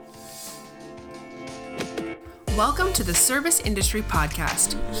Welcome to the Service Industry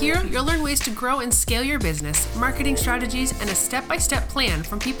Podcast. Here, you'll learn ways to grow and scale your business, marketing strategies, and a step-by-step plan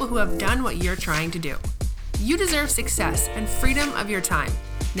from people who have done what you're trying to do. You deserve success and freedom of your time.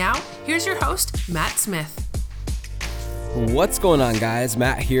 Now, here's your host, Matt Smith. What's going on, guys?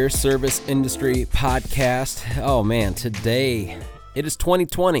 Matt here, Service Industry Podcast. Oh man, today it is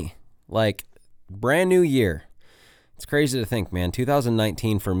 2020, like brand new year. It's crazy to think, man.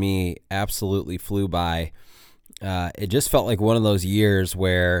 2019 for me absolutely flew by. It just felt like one of those years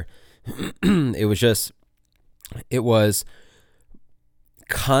where it was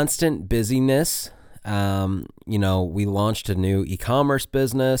constant busyness. We launched a new e-commerce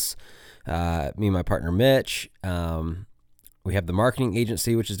business. Me and my partner Mitch. We have the marketing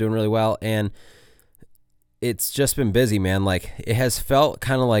agency, which is doing really well, and it's just been busy, man. Like, it has felt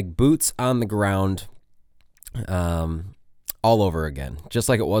kind of like boots on the ground, all over again, just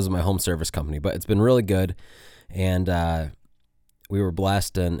like it was in my home service company. But it's been really good, and we were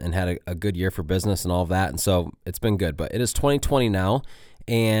blessed and had a good year for business and all of that, and so it's been good. But it is 2020 now,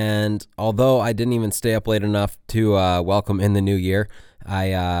 and although I didn't even stay up late enough to welcome in the new year,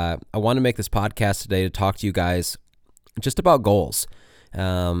 I want to make this podcast today to talk to you guys just about goals.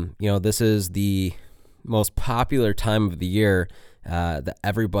 This is the most popular time of the year that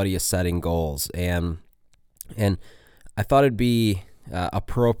everybody is setting goals, and I thought it'd be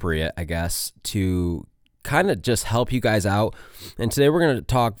appropriate, I guess, to kind of just help you guys out. And today we're going to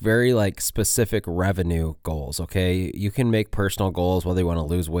talk very specific revenue goals. Okay, you can make personal goals, whether you want to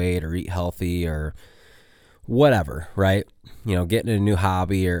lose weight or eat healthy or whatever, right? Getting a new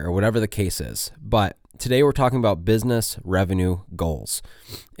hobby or whatever the case is. But today we're talking about business revenue goals,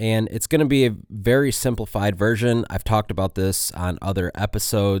 and it's going to be a very simplified version. I've talked about this on other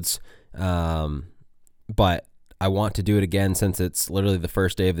episodes, but I want to do it again since it's literally the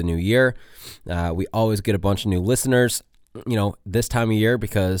first day of the new year. We always get a bunch of new listeners, this time of year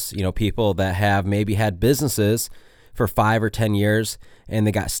because, people that have maybe had businesses for 5 or 10 years and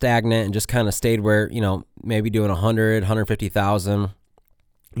they got stagnant and just kind of stayed where, maybe doing 100, 150,000,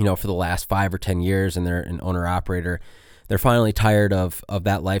 for the last 5 or 10 years, and they're an owner operator. They're finally tired of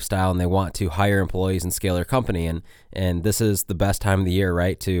that lifestyle and they want to hire employees and scale their company. And this is the best time of the year,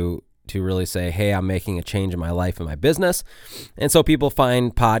 right? To really say, hey, I'm making a change in my life and my business. And so people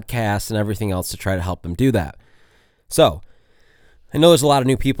find podcasts and everything else to try to help them do that. So I know there's a lot of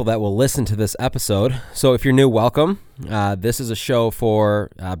new people that will listen to this episode. So if you're new, welcome. This is a show for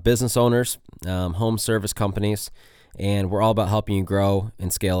business owners, home service companies, and we're all about helping you grow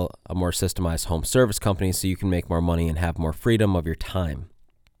and scale a more systemized home service company so you can make more money and have more freedom of your time.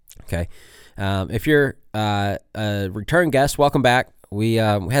 Okay. If you're a return guest, welcome back. We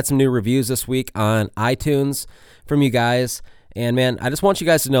had some new reviews this week on iTunes from you guys. And man, I just want you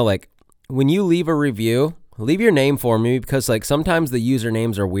guys to know, when you leave a review, leave your name for me, because sometimes the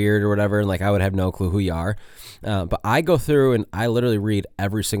usernames are weird or whatever, and I would have no clue who you are. But I go through and I literally read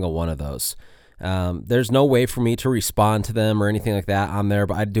every single one of those. There's no way for me to respond to them or anything like that on there,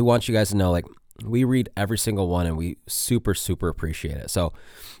 but I do want you guys to know, we read every single one and we super, super appreciate it. So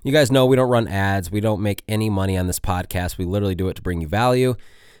you guys know we don't run ads. We don't make any money on this podcast. We literally do it to bring you value.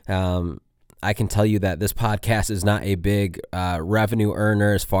 I can tell you that this podcast is not a big revenue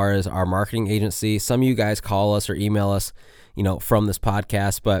earner as far as our marketing agency. Some of you guys call us or email us, from this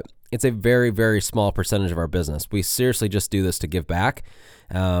podcast, but it's a very, very small percentage of our business. We seriously just do this to give back.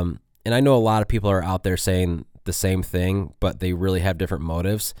 And I know a lot of people are out there saying the same thing, but they really have different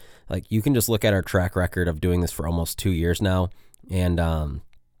motives. You can just look at our track record of doing this for almost 2 years now, and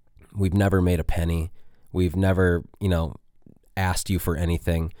we've never made a penny. We've never, asked you for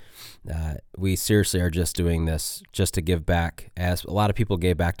anything. We seriously are just doing this just to give back, as a lot of people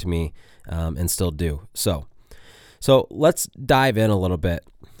gave back to me and still do. So let's dive in a little bit.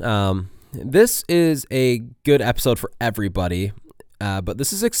 This is a good episode for everybody, but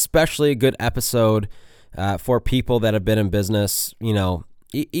this is especially a good episode for people that have been in business,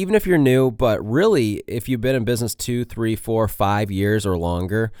 even if you're new, but really if you've been in business 2, 3, 4, 5 years or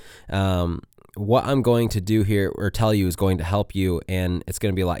longer, what I'm going to do here or tell you is going to help you, and it's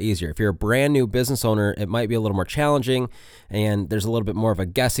going to be a lot easier. If you're a brand new business owner, it might be a little more challenging, and there's a little bit more of a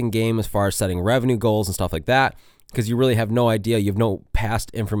guessing game as far as setting revenue goals and stuff like that, because you really have no idea. You have no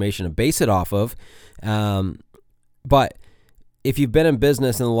past information to base it off of. But if you've been in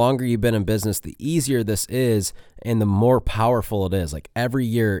business, and the longer you've been in business, the easier this is and the more powerful it is. Every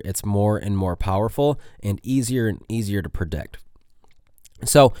year, it's more and more powerful and easier to predict.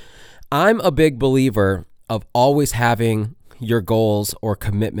 So I'm a big believer of always having your goals or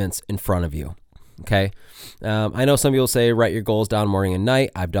commitments in front of you. Okay. I know some people say write your goals down morning and night.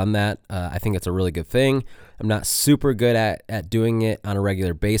 I've done that. I think it's a really good thing. I'm not super good at doing it on a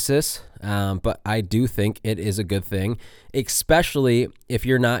regular basis, but I do think it is a good thing, especially if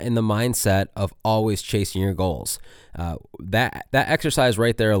you're not in the mindset of always chasing your goals. That exercise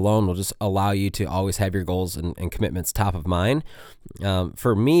right there alone will just allow you to always have your goals and commitments top of mind.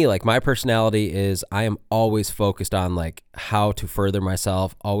 For me, like my personality is I am always focused on like how to further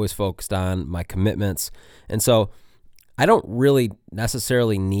myself, always focused on my commitments. And so I don't really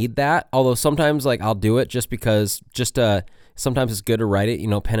necessarily need that, although sometimes like I'll do it just because sometimes it's good to write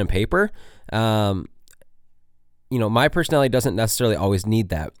it, pen and paper. My personality doesn't necessarily always need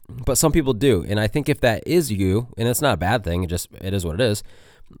that, but some people do. And I think if that is you, and it's not a bad thing, it is what it is,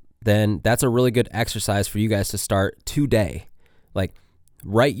 then that's a really good exercise for you guys to start today. Like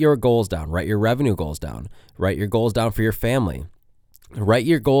write your goals down, write your revenue goals down, write your goals down for your family, write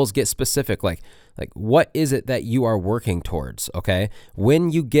your goals, get specific. Like what is it that you are working towards? Okay. When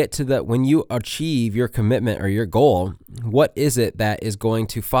you achieve your commitment or your goal, what is it that is going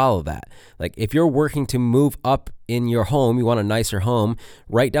to follow that? Like if you're working to move up in your home, you want a nicer home,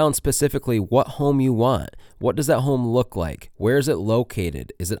 write down specifically what home you want. What does that home look like? Where is it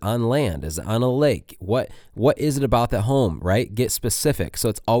located? Is it on land? Is it on a lake? What is it about that home, right? Get specific. So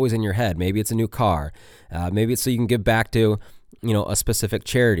it's always in your head. Maybe it's a new car. Maybe it's so you can give back to a specific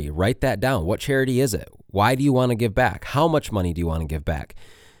charity. Write that down. What charity is it? Why do you want to give back? How much money do you want to give back?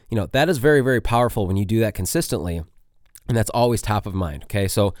 That is very, very powerful when you do that consistently, and that's always top of mind. Okay.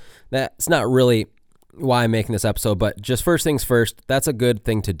 So that's not really why I'm making this episode, but just first things first, that's a good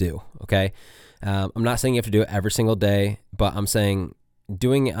thing to do. Okay. I'm not saying you have to do it every single day, but I'm saying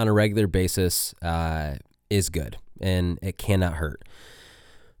doing it on a regular basis is good and it cannot hurt.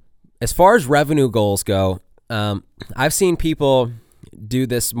 As far as revenue goals go, I've seen people do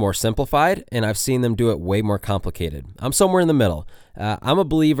this more simplified, and I've seen them do it way more complicated. I'm somewhere in the middle. I'm a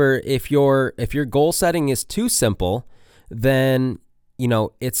believer if your goal setting is too simple, then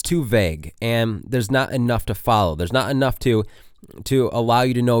it's too vague, and there's not enough to follow. There's not enough to allow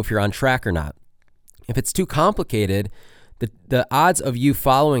you to know if you're on track or not. If it's too complicated, the odds of you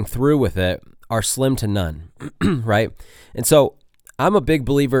following through with it are slim to none, right? And so I'm a big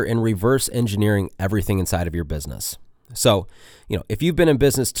believer in reverse engineering everything inside of your business. So, if you've been in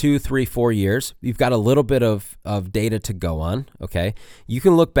business 2, 3, 4 years, you've got a little bit of data to go on, okay? You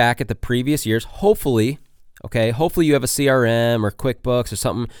can look back at the previous years, hopefully you have a CRM or QuickBooks or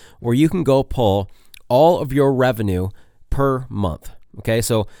something where you can go pull all of your revenue per month, okay?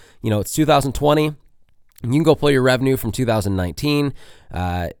 So, it's 2020. You can go pull your revenue from 2019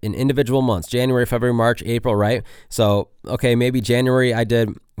 in individual months, January, February, March, April, right? So, okay, maybe January I did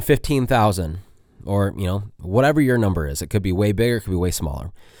 15,000 or, whatever your number is. It could be way bigger, it could be way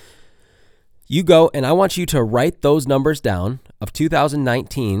smaller. You go and I want you to write those numbers down of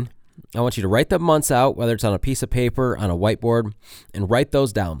 2019. I want you to write the months out, whether it's on a piece of paper, on a whiteboard, and write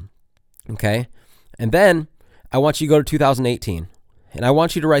those down, okay? And then I want you to go to 2018. And I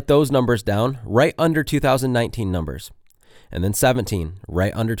want you to write those numbers down right under 2019 numbers. And then 17,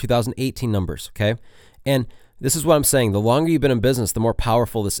 right under 2018 numbers, okay? And this is what I'm saying. The longer you've been in business, the more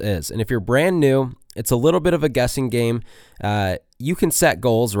powerful this is. And if you're brand new, it's a little bit of a guessing game. You can set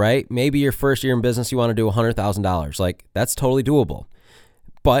goals, right? Maybe your first year in business, you want to do $100,000. Like, that's totally doable.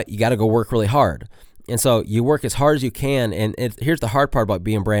 But you got to go work really hard. And so you work as hard as you can. And here's the hard part about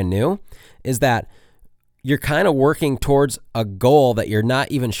being brand new is that you're kind of working towards a goal that you're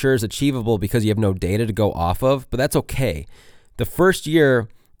not even sure is achievable because you have no data to go off of, but that's okay. The first year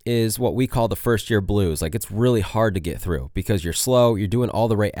is what we call the first year blues. Like it's really hard to get through because you're slow, you're doing all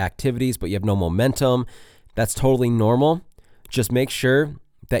the right activities, but you have no momentum. That's totally normal. Just make sure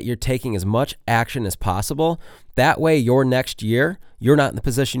that you're taking as much action as possible. That way your next year, you're not in the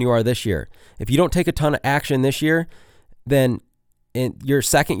position you are this year. If you don't take a ton of action this year, then in your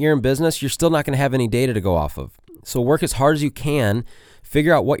second year in business, you're still not going to have any data to go off of. So work as hard as you can,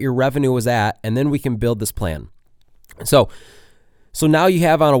 figure out what your revenue was at, and then we can build this plan. So now you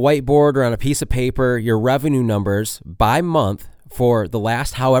have on a whiteboard or on a piece of paper your revenue numbers by month for the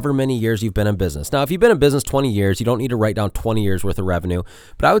last however many years you've been in business. Now, if you've been in business 20 years, you don't need to write down 20 years worth of revenue,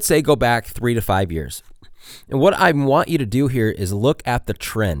 but I would say go back 3 to 5 years. And what I want you to do here is look at the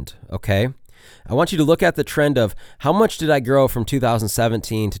trend, okay? I want you to look at the trend of how much did I grow from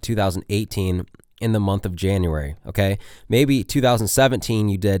 2017 to 2018 in the month of January, okay? Maybe 2017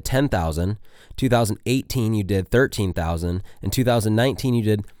 you did 10,000, 2018 you did 13,000, and 2019 you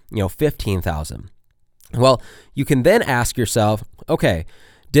did, 15,000. Well, you can then ask yourself, okay,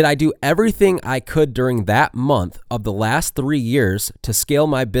 Did I do everything I could during that month of the last 3 years to scale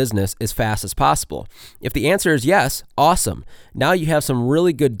my business as fast as possible? If the answer is yes, awesome. Now you have some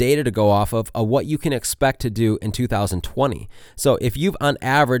really good data to go off of what you can expect to do in 2020. So if you've on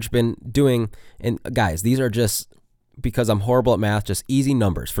average been doing, and guys, these are just, because I'm horrible at math, just easy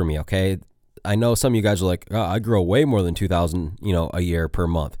numbers for me, okay? I know some of you guys are like, oh, I grow way more than 2,000, a year per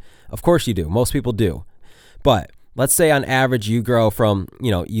month. Of course you do. Most people do. But let's say on average you grow from,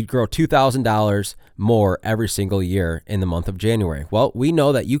 you grow $2,000 more every single year in the month of January. Well, we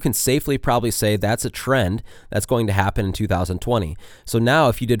know that you can safely probably say that's a trend that's going to happen in 2020. So now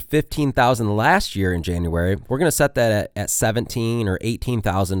if you did 15,000 last year in January, we're going to set that at 17 or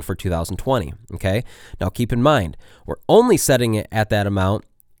 18,000 for 2020. Okay. Now keep in mind, we're only setting it at that amount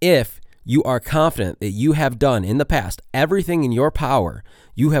if you are confident that you have done in the past everything in your power.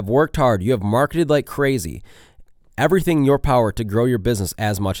 You have worked hard. You have marketed like crazy. Everything in your power to grow your business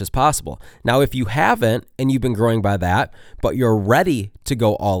as much as possible. Now, if you haven't and you've been growing by that, but you're ready to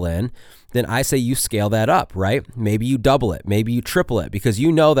go all in, then I say you scale that up, right? Maybe you double it. Maybe you triple it, because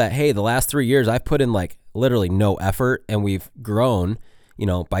you know that, hey, the last 3 years I've put in like literally no effort, and we've grown,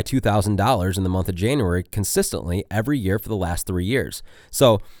 by $2,000 in the month of January consistently every year for the last 3 years.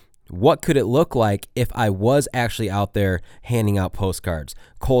 So what could it look like if I was actually out there handing out postcards,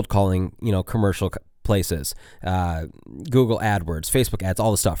 cold calling, commercial places, Google AdWords, Facebook ads,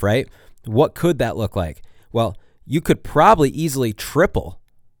 all the stuff, right? What could that look like? Well, you could probably easily triple.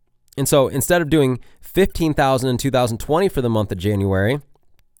 And so instead of doing 15,000 in 2020 for the month of January,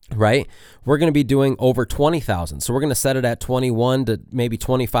 right, we're going to be doing over 20,000. So we're going to set it at 21 to maybe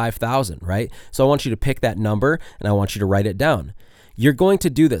 25,000, right? So I want you to pick that number and I want you to write it down. You're going to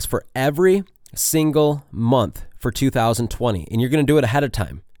do this for every single month for 2020, and you're going to do it ahead of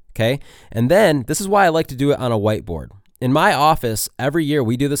time. Okay. And then this is why I like to do it on a whiteboard. In my office, every year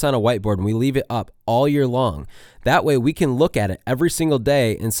we do this on a whiteboard and we leave it up all year long. That way we can look at it every single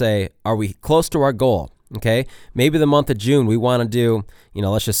day and say, are we close to our goal? Okay. Maybe the month of June, we want to do,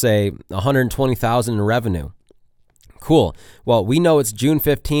 let's just say 120,000 in revenue. Cool. Well, we know it's June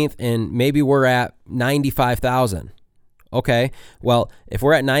 15th and maybe we're at 95,000. Okay, well, if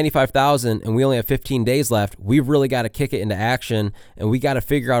we're at 95,000 and we only have 15 days left, we've really got to kick it into action, and we got to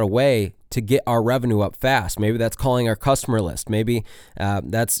figure out a way to get our revenue up fast. Maybe that's calling our customer list. Maybe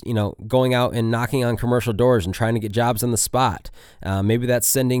that's, going out and knocking on commercial doors and trying to get jobs on the spot. Maybe that's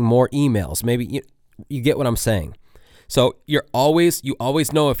sending more emails. Maybe you get what I'm saying. So you always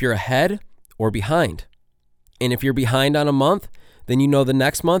know if you're ahead or behind. And if you're behind on a month, then the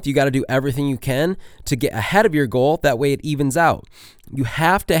next month you got to do everything you can to get ahead of your goal. That way it evens out. You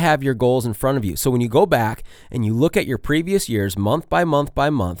have to have your goals in front of you. So when you go back and you look at your previous years month by month by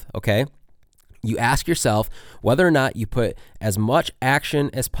month, okay, you ask yourself whether or not you put as much action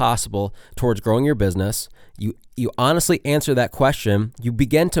as possible towards growing your business. You honestly answer that question. You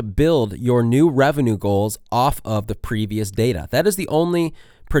begin to build your new revenue goals off of the previous data. That is the only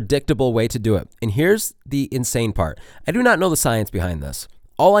predictable way to do it. And here's the insane part. I do not know the science behind this.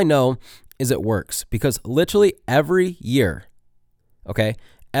 All I know is it works, because literally every year, okay,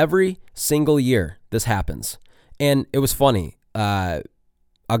 every single year this happens. And it was funny. I'll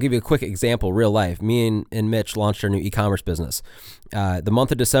give you a quick example, real life. Me and Mitch launched our new e-commerce business. The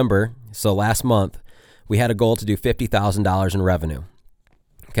month of December, so last month, we had a goal to do $50,000 in revenue.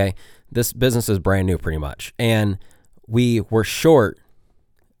 Okay, this business is brand new pretty much. And we were short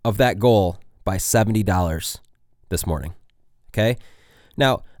of that goal by $70 this morning. Okay.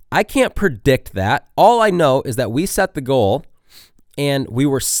 Now, I can't predict that. All I know is that we set the goal and we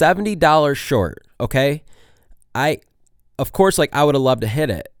were $70 short. Okay. Of course, I would have loved to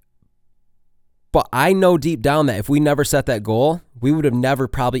hit it, but I know deep down that if we never set that goal, we would have never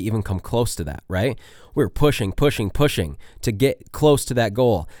probably even come close to that, right? We were pushing to get close to that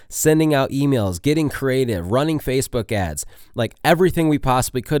goal, sending out emails, getting creative, running Facebook ads, like everything we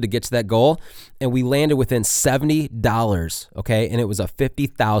possibly could to get to that goal. And we landed within $70, okay? And it was a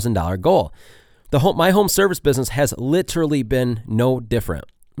 $50,000 goal. My home service business has literally been no different.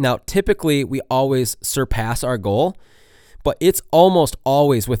 Now, typically we always surpass our goal, but it's almost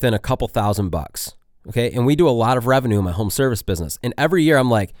always within a couple $1,000. Okay. And we do a lot of revenue in my home service business. And every year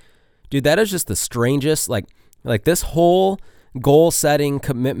I'm like, dude, that is just the strangest, like this whole goal setting,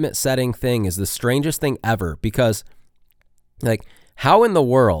 commitment setting thing is the strangest thing ever, because how in the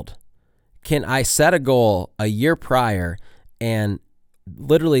world can I set a goal a year prior and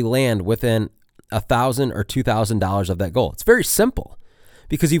literally land within $1,000 or $2,000 of that goal? It's very simple.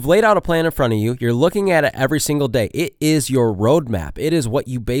 Because you've laid out a plan in front of you. You're looking at it every single day. It is your roadmap. It is what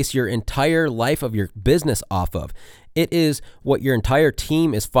you base your entire life of your business off of. It is what your entire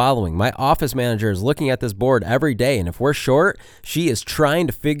team is following. My office manager is looking at this board every day, and if we're short, she is trying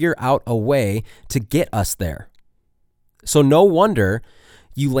to figure out a way to get us there. So no wonder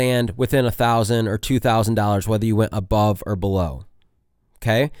you land within $1,000 or $2,000, whether you went above or below.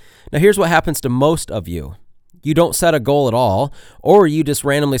 Okay? Now here's what happens to most of you. You don't set a goal at all, or you just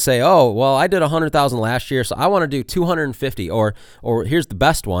randomly say, oh, well, I did $100,000 last year, so I want to do 250. Or here's the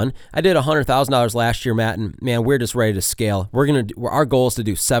best one. I did $100,000 last year, Matt, and man, we're just ready to scale. Our goal is to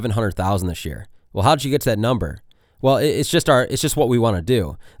do $700,000 this year. Well, how did you get to that number? Well, it's just what we want to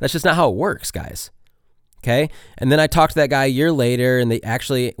do. That's just not how it works, guys. Okay. And then I talked to that guy a year later, and they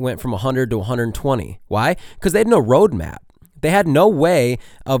actually went from 100 to 120. Why? Because they had no roadmap. They had no way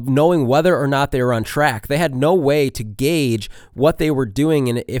of knowing whether or not they were on track. They had no way to gauge what they were doing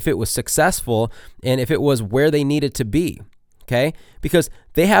and if it was successful and if it was where they needed to be, okay? Because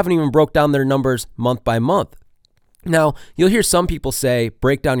they haven't even broke down their numbers month by month. Now, you'll hear some people say,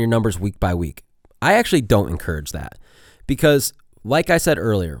 break down your numbers week by week. I actually don't encourage that because, like I said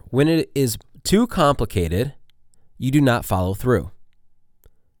earlier, when it is too complicated, you do not follow through,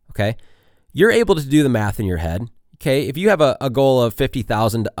 okay? You're able to do the math in your head. Okay, if you have a goal of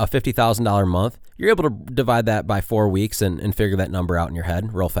 $50,000 a month, you're able to divide that by 4 weeks and figure that number out in your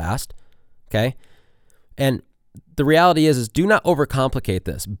head real fast. Okay, and the reality is do not overcomplicate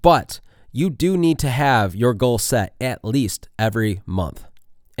this, but you do need to have your goal set at least every month,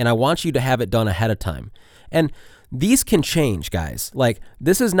 and I want you to have it done ahead of time. And these can change, guys. Like,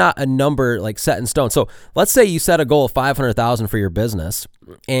 this is not a number like set in stone. So let's say you set a goal of $500,000 for your business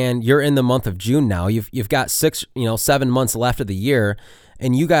and you're in the month of June now. You've got 7 months left of the year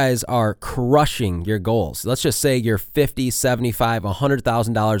and you guys are crushing your goals. Let's just say you're $50,000, $75,000,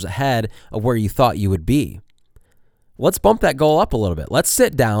 $100,000 ahead of where you thought you would be. Let's bump that goal up a little bit. Let's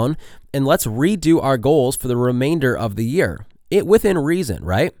sit down and let's redo our goals for the remainder of the year. Within reason,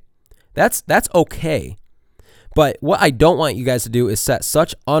 right? That's okay. But what I don't want you guys to do is set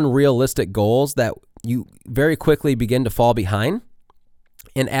such unrealistic goals that you very quickly begin to fall behind.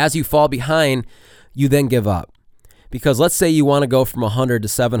 And as you fall behind, you then give up. Because let's say you want to go from 100 to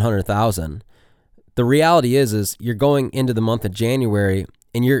 700,000. The reality is you're going into the month of January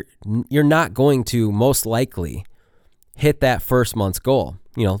and you're not going to most likely hit that first month's goal.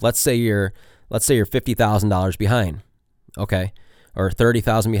 Let's say you're $50,000 behind. Okay. Or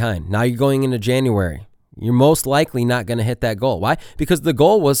 30,000 behind. Now you're going into January. You're most likely not going to hit that goal. Why? Because the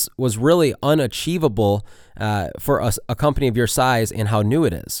goal was really unachievable for a company of your size and how new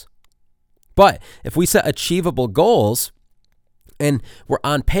it is. But if we set achievable goals and we're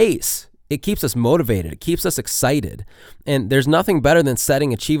on pace, it keeps us motivated. It keeps us excited. And there's nothing better than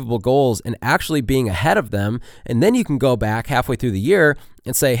setting achievable goals and actually being ahead of them. And then you can go back halfway through the year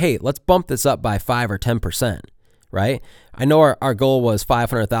and say, hey, let's bump this up by 5 or 10%. Right? I know our goal was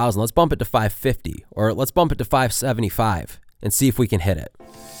 500,000. Let's bump it to 550 or let's bump it to 575 and see if we can hit it.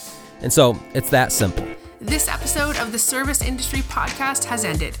 And so it's that simple. This episode of the Service Industry Podcast has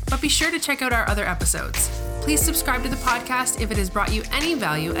ended, but be sure to check out our other episodes. Please subscribe to the podcast if it has brought you any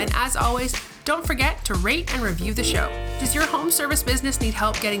value. And as always, don't forget to rate and review the show. Does your home service business need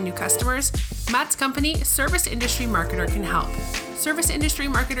help getting new customers? Matt's company, Service Industry Marketer, can help. Service Industry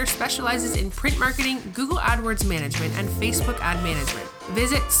Marketer specializes in print marketing, Google AdWords management, and Facebook ad management.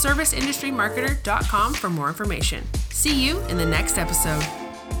 Visit serviceindustrymarketer.com for more information. See you in the next episode.